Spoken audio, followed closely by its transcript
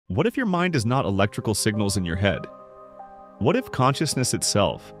What if your mind is not electrical signals in your head? What if consciousness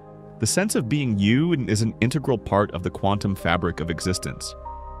itself, the sense of being you, is an integral part of the quantum fabric of existence?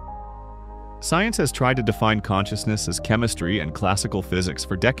 Science has tried to define consciousness as chemistry and classical physics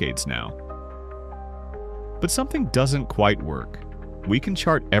for decades now. But something doesn't quite work. We can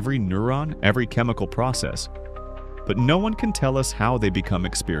chart every neuron, every chemical process, but no one can tell us how they become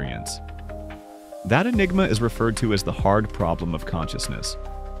experience. That enigma is referred to as the hard problem of consciousness.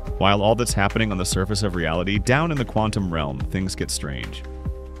 While all that's happening on the surface of reality, down in the quantum realm, things get strange.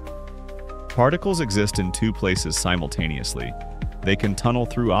 Particles exist in two places simultaneously. They can tunnel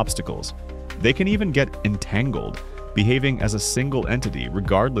through obstacles. They can even get entangled, behaving as a single entity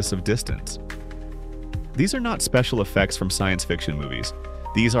regardless of distance. These are not special effects from science fiction movies.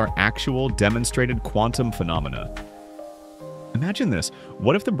 These are actual, demonstrated quantum phenomena. Imagine this.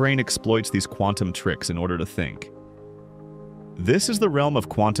 What if the brain exploits these quantum tricks in order to think? This is the realm of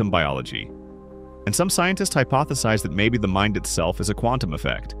quantum biology, and some scientists hypothesize that maybe the mind itself is a quantum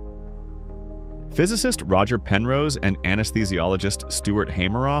effect. Physicist Roger Penrose and anesthesiologist Stuart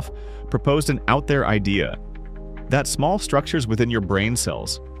Hameroff proposed an out-there idea that small structures within your brain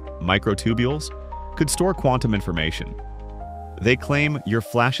cells, microtubules, could store quantum information. They claim your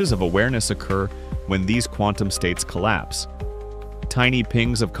flashes of awareness occur when these quantum states collapse. Tiny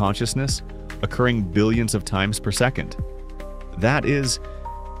pings of consciousness occurring billions of times per second. That is,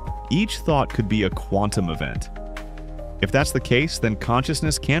 each thought could be a quantum event. If that's the case, then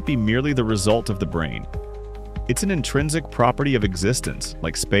consciousness can't be merely the result of the brain. It's an intrinsic property of existence,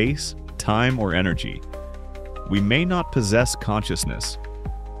 like space, time, or energy. We may not possess consciousness.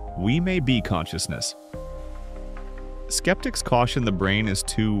 We may be consciousness. Skeptics caution the brain is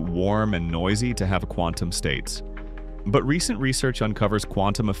too warm and noisy to have quantum states. But recent research uncovers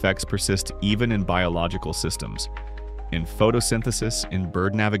quantum effects persist even in biological systems, in photosynthesis, in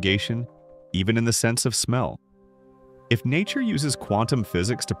bird navigation, even in the sense of smell. If nature uses quantum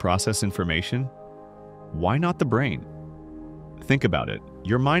physics to process information, why not the brain? Think about it.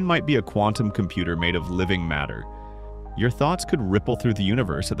 Your mind might be a quantum computer made of living matter. Your thoughts could ripple through the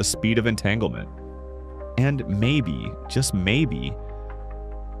universe at the speed of entanglement. And maybe, just maybe,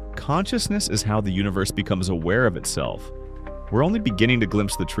 consciousness is how the universe becomes aware of itself. We're only beginning to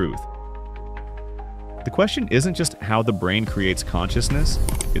glimpse the truth. The question isn't just how the brain creates consciousness,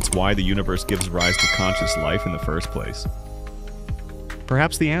 it's why the universe gives rise to conscious life in the first place.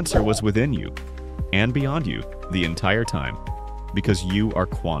 Perhaps the answer was within you, and beyond you, the entire time, because you are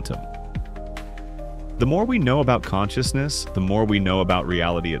quantum. The more we know about consciousness, the more we know about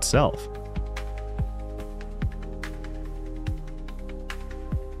reality itself.